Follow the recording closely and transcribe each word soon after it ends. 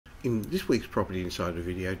In this week's Property Insider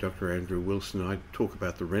video, Dr. Andrew Wilson and I talk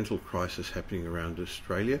about the rental crisis happening around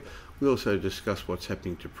Australia. We also discuss what's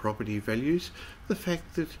happening to property values, the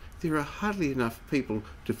fact that there are hardly enough people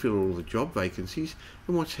to fill all the job vacancies,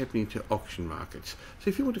 and what's happening to auction markets.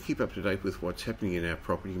 So if you want to keep up to date with what's happening in our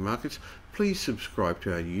property markets, please subscribe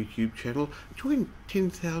to our YouTube channel, join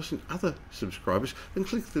 10,000 other subscribers, and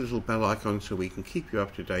click the little bell icon so we can keep you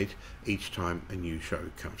up to date each time a new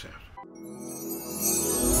show comes out.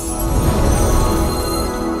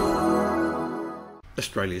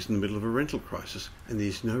 Australia is in the middle of a rental crisis, and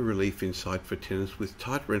there's no relief in sight for tenants, with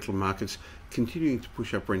tight rental markets continuing to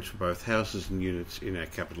push up rents for both houses and units in our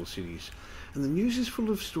capital cities. And the news is full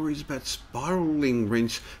of stories about spiralling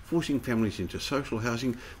rents, forcing families into social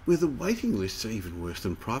housing, where the waiting lists are even worse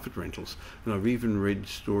than private rentals. And I've even read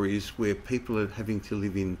stories where people are having to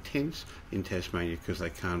live in tents in Tasmania because they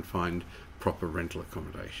can't find proper rental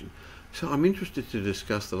accommodation. So I'm interested to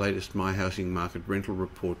discuss the latest My Housing Market rental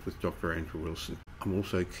report with Dr. Andrew Wilson. I'm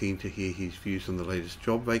also keen to hear his views on the latest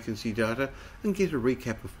job vacancy data and get a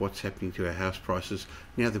recap of what's happening to our house prices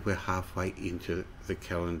now that we're halfway into the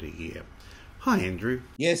calendar year. Hi, Andrew.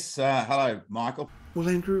 Yes, hello, Michael. Well,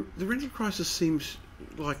 Andrew, the rental crisis seems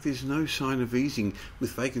like there's no sign of easing,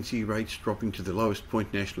 with vacancy rates dropping to the lowest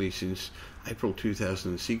point nationally since April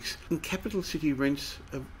 2006, and capital city rents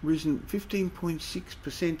have risen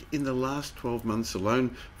 15.6% in the last 12 months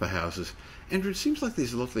alone for houses. Andrew, it seems like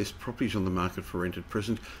there's a lot less properties on the market for rent at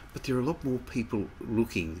present, but there are a lot more people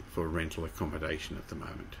looking for rental accommodation at the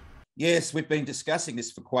moment. Yes, we've been discussing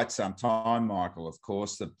this for quite some time, Michael, of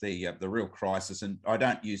course, the real crisis, and I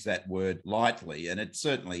don't use that word lightly, and it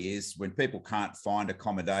certainly is when people can't find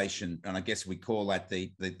accommodation, and I guess we call that the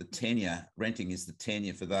tenure. Renting is the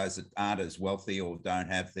tenure for those that aren't as wealthy or don't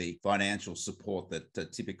have the financial support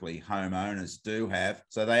that typically homeowners do have.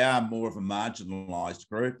 So they are more of a marginalised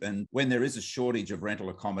group, and when there is a shortage of rental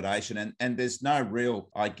accommodation, and there's no real,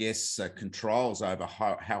 I guess, controls over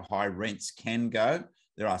how high rents can go.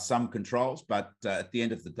 There are some controls, but at the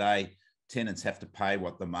end of the day, tenants have to pay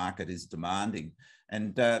what the market is demanding.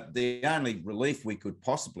 And the only relief we could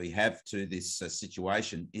possibly have to this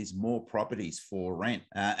situation is more properties for rent.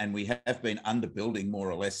 And we have been underbuilding more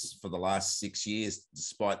or less for the last 6 years,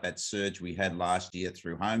 despite that surge we had last year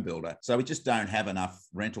through Home Builder. So we just don't have enough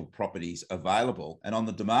rental properties available. And on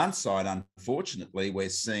the demand side, unfortunately, we're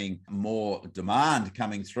seeing more demand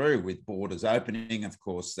coming through with borders opening. Of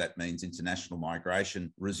course, that means international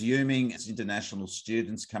migration resuming, as international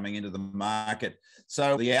students coming into the market.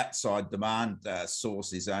 So the outside demand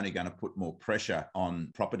source is only going to put more pressure on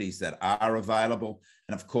properties that are available.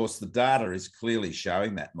 And of course, the data is clearly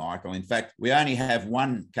showing that, Michael. In fact, we only have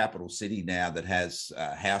one capital city now that has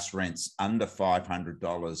house rents under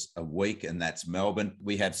 $500 a week, and that's Melbourne.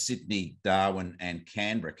 We have Sydney, Darwin, and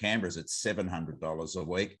Canberra. Canberra's at $700 a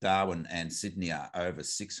week. Darwin and Sydney are over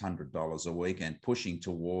 $600 a week and pushing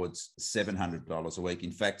towards $700 a week.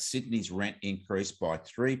 In fact, Sydney's rent increased by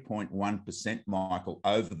 3.1%, Michael,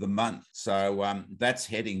 over the month. So that's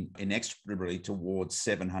heading inexorably towards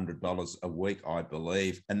 $700 a week, I believe.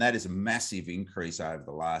 And that is a massive increase over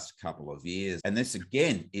the last couple of years. And this,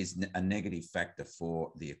 again, is a negative factor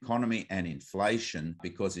for the economy and inflation,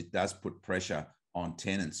 because it does put pressure on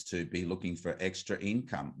tenants to be looking for extra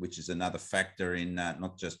income, which is another factor in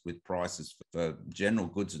not just with prices for general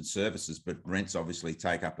goods and services, but rents obviously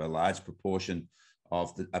take up a large proportion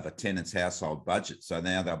of a tenant's household budget. So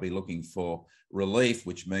now they'll be looking for relief,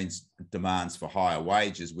 which means demands for higher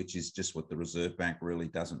wages, which is just what the Reserve Bank really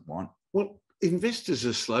doesn't want. Well, investors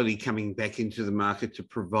are slowly coming back into the market to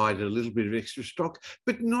provide a little bit of extra stock,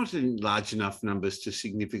 but not in large enough numbers to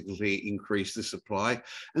significantly increase the supply.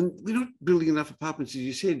 And we're not building enough apartments, as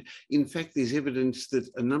you said. In fact, there's evidence that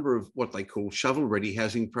a number of what they call shovel-ready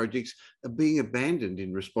housing projects are being abandoned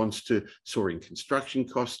in response to soaring construction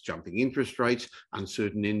costs, jumping interest rates,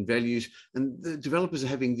 uncertain end values, and the developers are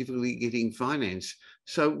having difficulty getting finance.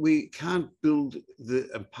 So we can't build the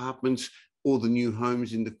apartments or the new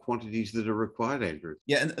homes in the quantities that are required, Andrew.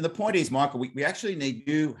 Yeah, and the point is, Michael, we actually need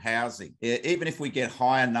new housing. Even if we get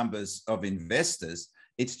higher numbers of investors,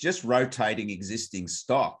 it's just rotating existing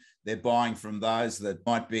stock. They're buying from those that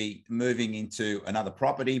might be moving into another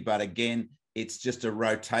property, but again, it's just a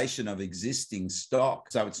rotation of existing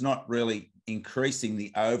stock. So it's not really increasing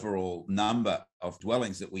the overall number of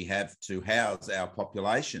dwellings that we have to house our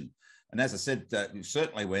population. And as I said,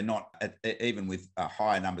 certainly we're not, even with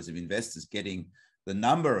higher numbers of investors, getting the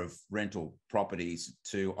number of rental properties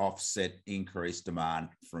to offset increased demand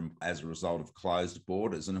as a result of closed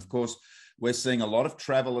borders. And of course, we're seeing a lot of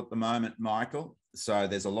travel at the moment, Michael. So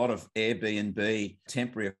there's a lot of Airbnb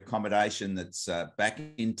temporary accommodation that's back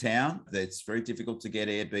in town. It's very difficult to get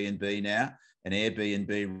Airbnb now, and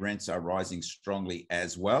Airbnb rents are rising strongly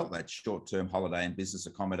as well. That's short-term holiday and business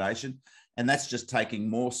accommodation. And that's just taking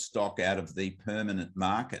more stock out of the permanent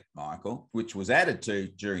market, Michael, which was added to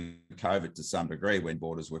during COVID to some degree when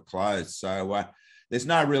borders were closed. So there's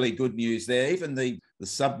no really good news there. Even the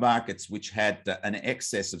submarkets which had an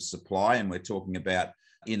excess of supply, and we're talking about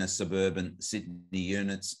inner suburban Sydney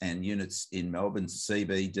units and units in Melbourne's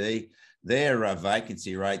CBD, their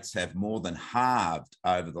vacancy rates have more than halved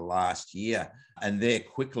over the last year, and they're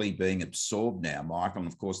quickly being absorbed now, Michael. And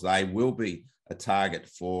of course, they will be a target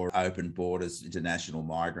for open borders, international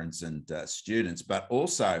migrants and students, but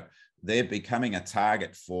also they're becoming a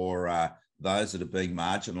target for those that are being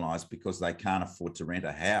marginalised because they can't afford to rent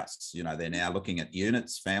a house. You know, they're now looking at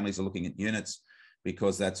units, families are looking at units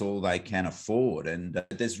because that's all they can afford. And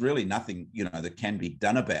there's really nothing, you know, that can be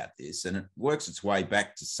done about this. And it works its way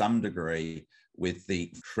back to some degree with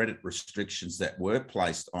the credit restrictions that were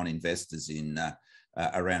placed on investors in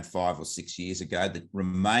around 5 or 6 years ago that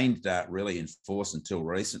remained really in force until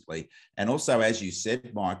recently. And also, as you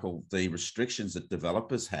said, Michael, the restrictions that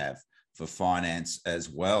developers have for finance as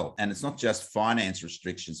well. And it's not just finance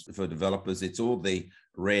restrictions for developers, it's all the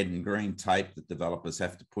red and green tape that developers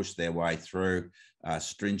have to push their way through,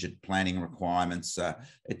 stringent planning requirements.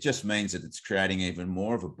 It just means that it's creating even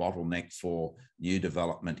more of a bottleneck for new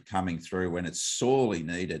development coming through when it's sorely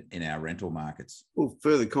needed in our rental markets. Well,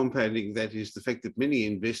 further compounding that is the fact that many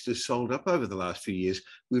investors sold up over the last few years.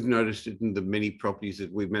 We've noticed it in the many properties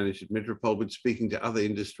that we've managed at Metropole, but speaking to other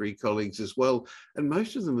industry colleagues as well, and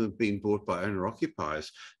most of them have been bought by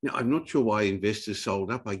owner-occupiers. Now, I'm not sure why investors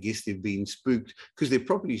sold up. I guess they've been spooked because their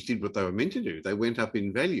properties did what they were meant to do. They went up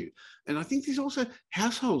in value. And I think there's also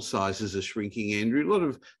household sizes are shrinking, Andrew. A lot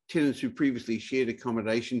of tenants who previously shared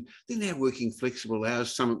accommodation, they're now working flexible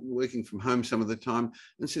hours, some working from home some of the time.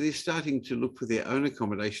 And so they're starting to look for their own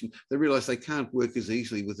accommodation. They realise they can't work as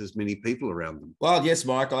easily with as many people around them. Well, yes,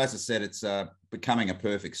 Michael, as I said, it's becoming a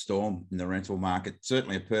perfect storm in the rental market,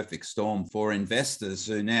 certainly a perfect storm for investors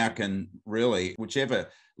who now can really, whichever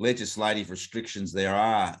legislative restrictions there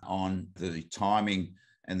are on the timing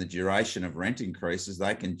and the duration of rent increases,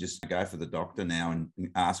 they can just go for the doctor now and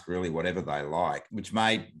ask really whatever they like, which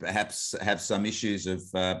may perhaps have some issues of,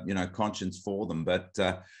 conscience for them. But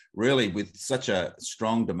really, with such a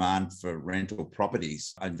strong demand for rental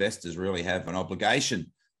properties, investors really have an obligation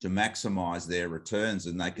to maximise their returns,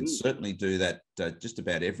 and they can certainly do that just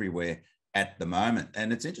about everywhere at the moment.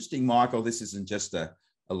 And it's interesting, Michael, this isn't just a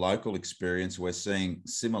local experience. We're seeing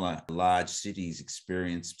similar large cities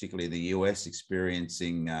experience, particularly the US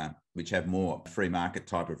experiencing, which have more free market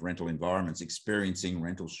type of rental environments, experiencing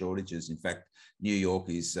rental shortages. In fact, New York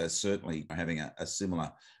is certainly having a similar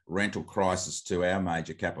rental crisis to our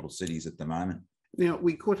major capital cities at the moment. Now,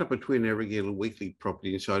 we caught up between our regular weekly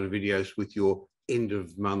Property Insider videos with your end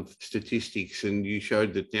of month statistics, and you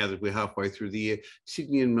showed that now that we're halfway through the year,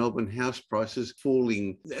 Sydney and Melbourne house prices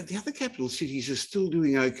falling. The other capital cities are still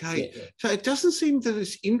doing okay. Yeah. So it doesn't seem that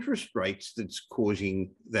it's interest rates that's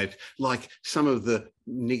causing that, like some of the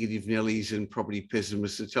negative Nellies and property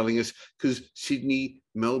pessimists are telling us, because Sydney,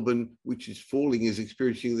 Melbourne, which is falling, is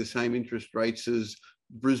experiencing the same interest rates as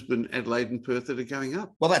Brisbane, Adelaide and Perth that are going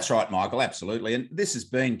up. Well, that's right, Michael, absolutely. And this has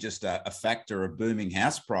been just a factor of booming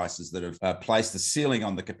house prices that have placed the ceiling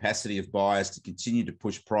on the capacity of buyers to continue to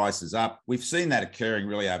push prices up. We've seen that occurring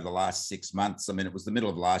really over the last 6 months. I mean, it was the middle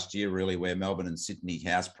of last year really where Melbourne and Sydney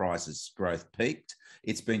house prices growth peaked.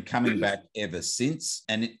 It's been coming back ever since,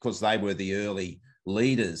 and because they were the early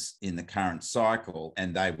leaders in the current cycle,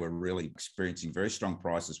 and they were really experiencing very strong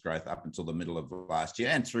prices growth up until the middle of last year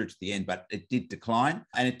and through to the end. But it did decline,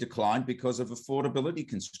 and it declined because of affordability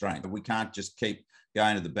constraint. We can't just keep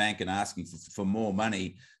going to the bank and asking for more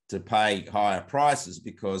money to pay higher prices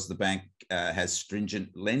because the bank has stringent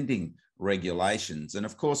lending regulations. And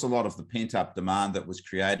of course, a lot of the pent-up demand that was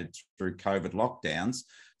created through COVID lockdowns,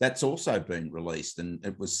 that's also been released. And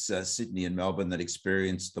it was Sydney and Melbourne that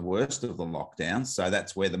experienced the worst of the lockdowns. So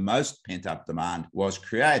that's where the most pent-up demand was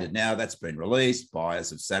created. Now that's been released, buyers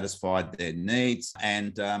have satisfied their needs,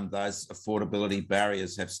 and those affordability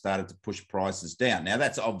barriers have started to push prices down. Now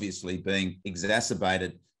that's obviously being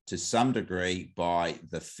exacerbated to some degree by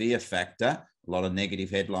the fear factor. A lot of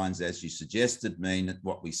negative headlines, as you suggested, mean that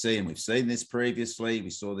what we see, and we've seen this previously,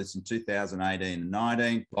 we saw this in 2018 and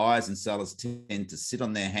 19, buyers and sellers tend to sit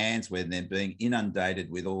on their hands when they're being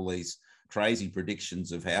inundated with all these crazy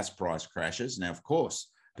predictions of house price crashes. Now, of course,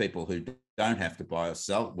 people who don't have to buy or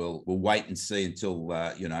sell will wait and see until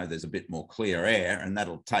there's a bit more clear air, and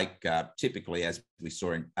that'll take typically, as we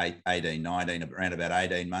saw in 18, 19, around about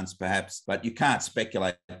 18 months perhaps. But you can't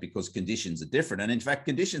speculate because conditions are different, and in fact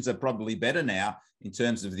conditions are probably better now in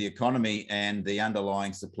terms of the economy and the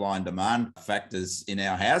underlying supply and demand factors in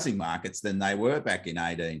our housing markets than they were back in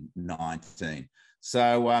 18, 19.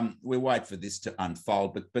 So we wait for this to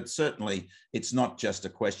unfold, but certainly it's not just a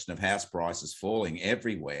question of house prices falling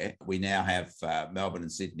everywhere. We now have Melbourne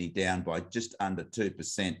and Sydney down by just under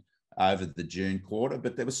 2% over the June quarter,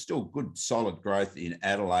 but there was still good solid growth in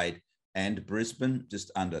Adelaide and Brisbane,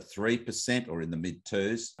 just under 3% or in the mid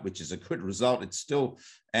twos, which is a good result. It's still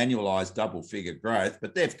annualised double figure growth,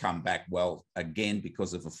 but they've come back well again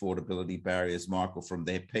because of affordability barriers, Michael, from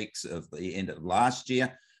their peaks of the end of last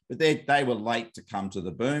year. But they were late to come to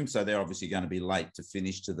the boom, so they're obviously going to be late to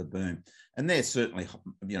finish to the boom. And they're certainly,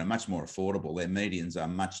 much more affordable. Their medians are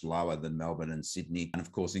much lower than Melbourne and Sydney. And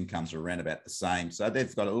of course, incomes are around about the same. So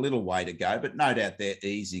they've got a little way to go, but no doubt they're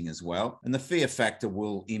easing as well. And the fear factor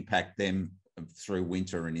will impact them through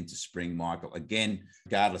winter and into spring, Michael, again,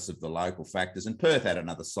 regardless of the local factors. And Perth had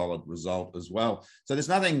another solid result as well. So there's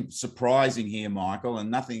nothing surprising here, Michael,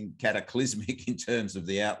 and nothing cataclysmic in terms of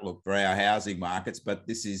the outlook for our housing markets. But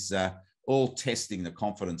this is all testing the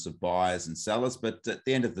confidence of buyers and sellers. But at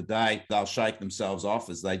the end of the day, they'll shake themselves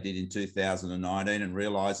off as they did in 2019 and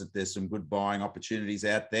realise that there's some good buying opportunities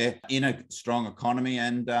out there in a strong economy,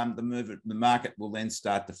 and the market will then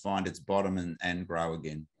start to find its bottom and grow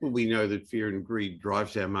again. Well, we know that fear and greed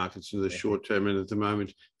drives our markets in the short term, and at the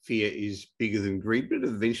moment, fear is bigger than greed. But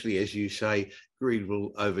eventually, as you say, greed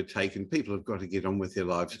will overtake and people have got to get on with their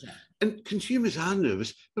lives. Okay. And consumers are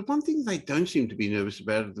nervous, but one thing they don't seem to be nervous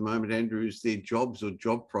about at the moment, Andrew, is their jobs or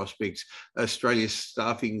job prospects. Australia's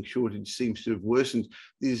staffing shortage seems to have worsened.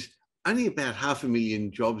 There's only about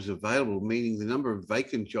 500,000 jobs available, meaning the number of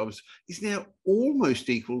vacant jobs is now almost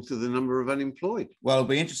equal to the number of unemployed. Well, it'll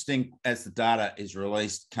be interesting as the data is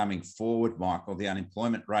released coming forward, Michael. The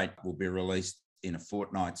unemployment rate will be released in a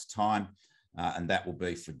fortnight's time, and that will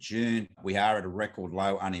be for June. We are at a record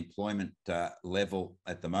low unemployment level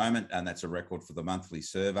at the moment, and that's a record for the monthly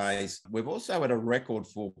surveys. We've also had a record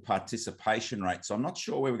for participation rate, so I'm not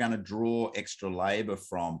sure where we're going to draw extra labour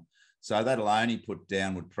from. So that'll only put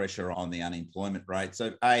downward pressure on the unemployment rate.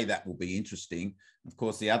 So that will be interesting. Of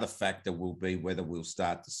course, the other factor will be whether we'll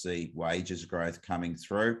start to see wages growth coming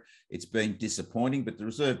through. It's been disappointing, but the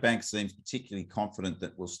Reserve Bank seems particularly confident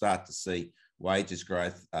that we'll start to see wages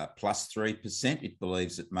growth plus 3%. It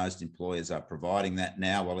believes that most employers are providing that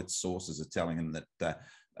now, while its sources are telling them that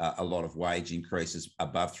a lot of wage increases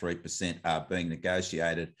above 3% are being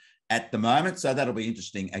negotiated at the moment. So that'll be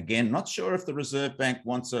interesting. Again, not sure if the Reserve Bank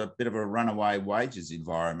wants a bit of a runaway wages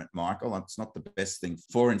environment, Michael. It's not the best thing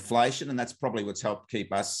for inflation, and that's probably what's helped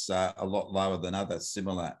keep us a lot lower than other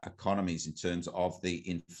similar economies in terms of the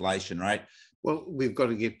inflation rate. Well, we've got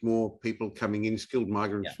to get more people coming in, skilled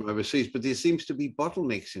migrants from overseas, but there seems to be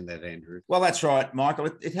bottlenecks in that, Andrew. Well, that's right,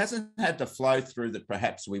 Michael. It hasn't had the flow through that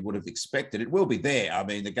perhaps we would have expected. It will be there. I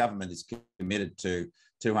mean, the government is committed to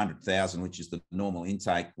 200,000, which is the normal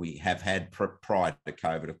intake we have had prior to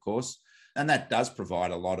COVID, of course. And that does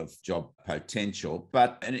provide a lot of job potential.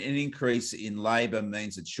 But an increase in labour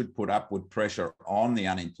means it should put upward pressure on the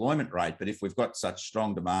unemployment rate. But if we've got such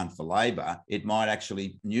strong demand for labour, it might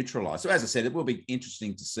actually neutralise. So as I said, it will be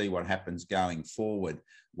interesting to see what happens going forward,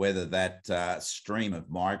 whether that stream of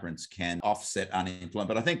migrants can offset unemployment.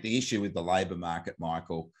 But I think the issue with the labour market,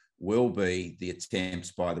 Michael, will be the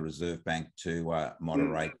attempts by the Reserve Bank to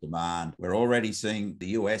moderate demand. We're already seeing the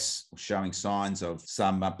US showing signs of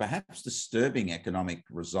some perhaps disturbing economic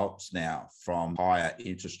results now from higher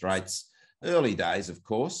interest rates. Early days, of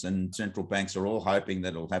course, and central banks are all hoping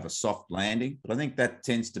that it'll have a soft landing. But I think that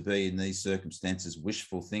tends to be, in these circumstances,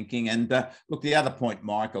 wishful thinking. And look, the other point,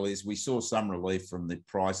 Michael, is we saw some relief from the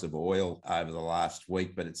price of oil over the last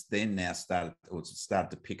week, but it's then now started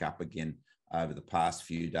to pick up again over the past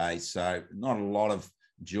few days. So not a lot of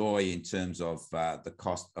joy in terms of the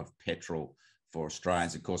cost of petrol for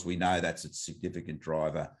Australians. Of course, we know that's a significant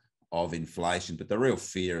driver of inflation, but the real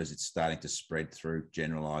fear is it's starting to spread through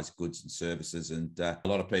generalised goods and services. And a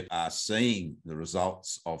lot of people are seeing the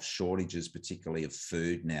results of shortages, particularly of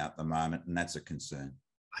food now at the moment, and that's a concern.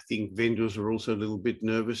 I think vendors are also a little bit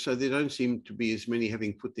nervous, so there don't seem to be as many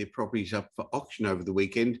having put their properties up for auction over the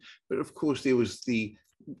weekend. But of course, there was the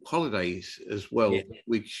holidays as well,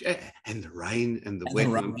 which and the rain and the wet,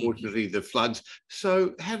 and unfortunately the floods.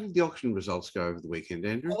 So how did the auction results go over the weekend,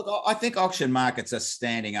 Andrew? Well, I think auction markets are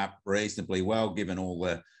standing up reasonably well, given all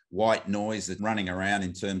the white noise that's running around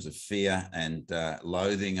in terms of fear and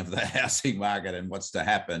loathing of the housing market and what's to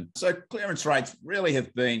happen. So clearance rates really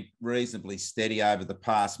have been reasonably steady over the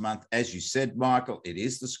past month. As you said, Michael, it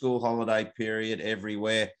is the school holiday period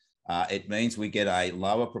everywhere. It means we get a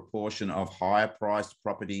lower proportion of higher priced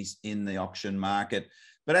properties in the auction market.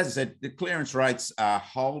 But as I said, the clearance rates are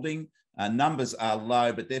holding. Numbers are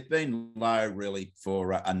low, but they've been low really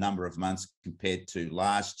for a number of months compared to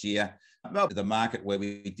last year. Melbourne, the market where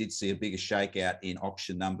we did see a bigger shakeout in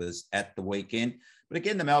auction numbers at the weekend. But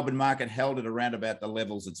again, the Melbourne market held it around about the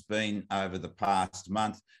levels it's been over the past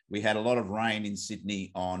month. We had a lot of rain in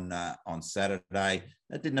Sydney on Saturday.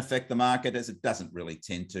 That didn't affect the market, as it doesn't really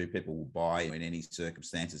tend to. People will buy in any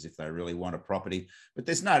circumstances if they really want a property. But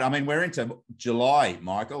there's no, I mean, we're into July,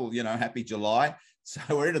 Michael, happy July. So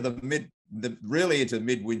we're into really into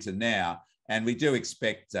midwinter now. And we do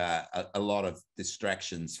expect a lot of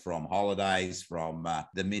distractions from holidays, from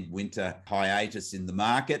the midwinter hiatus in the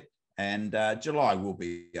market. And July will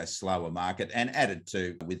be a slower market, and added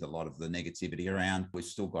to with a lot of the negativity around, we've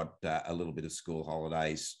still got a little bit of school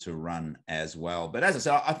holidays to run as well. But as I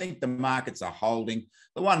said, I think the markets are holding.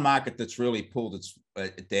 The one market that's really pulled its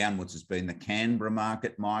downwards has been the Canberra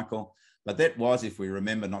market, Michael. But that was, if we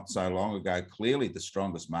remember not so long ago, clearly the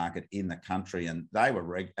strongest market in the country. And they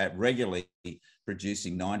were regularly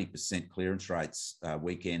producing 90% clearance rates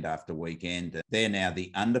weekend after weekend. They're now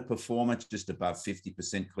the underperformer, just above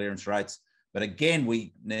 50% clearance rates. But again,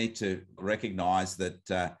 we need to recognise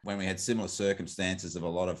that when we had similar circumstances of a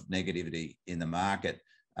lot of negativity in the market,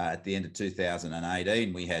 at the end of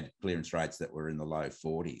 2018, we had clearance rates that were in the low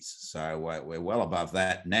 40s. So we're well above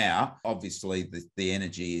that now. Obviously, the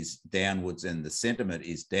energy is downwards and the sentiment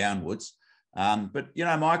is downwards. But,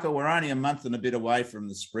 Michael, we're only a month and a bit away from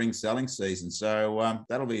the spring selling season. So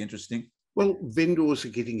that'll be interesting. Well, vendors are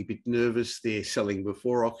getting a bit nervous. They're selling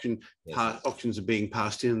before auction. Yes. Auctions are being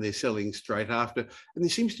passed in and they're selling straight after. And there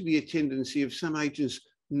seems to be a tendency of some agents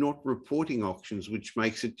not reporting auctions, which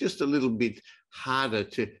makes it just a little bit harder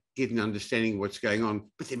to get an understanding of what's going on.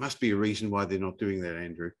 But there must be a reason why they're not doing that,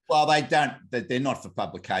 Andrew. Well, they're not for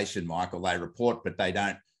publication, Michael. They report, but they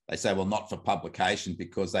don't. They say, well, not for publication,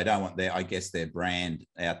 because they don't want their brand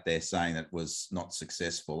out there saying that was not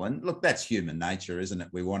successful. And look, that's human nature, isn't it?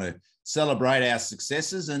 We want to celebrate our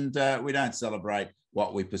successes, and we don't celebrate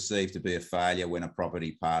what we perceive to be a failure when a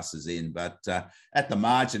property passes in. But at the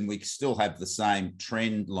margin, we still have the same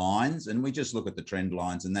trend lines, and we just look at the trend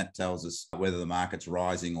lines, and that tells us whether the market's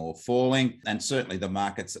rising or falling. And certainly the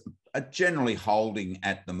markets are generally holding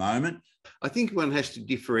at the moment. I think one has to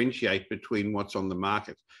differentiate between what's on the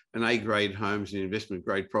market and A-grade homes and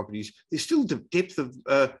investment-grade properties. There's still the depth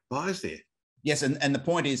of buyers there. Yes, and the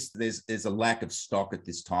point is there's a lack of stock at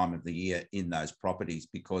this time of the year in those properties,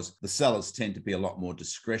 because the sellers tend to be a lot more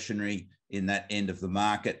discretionary in that end of the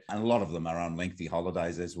market, and a lot of them are on lengthy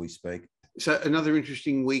holidays as we speak. So another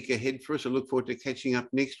interesting week ahead for us. I look forward to catching up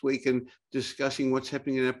next week and discussing what's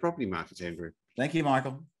happening in our property markets, Andrew. Thank you,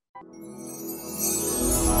 Michael.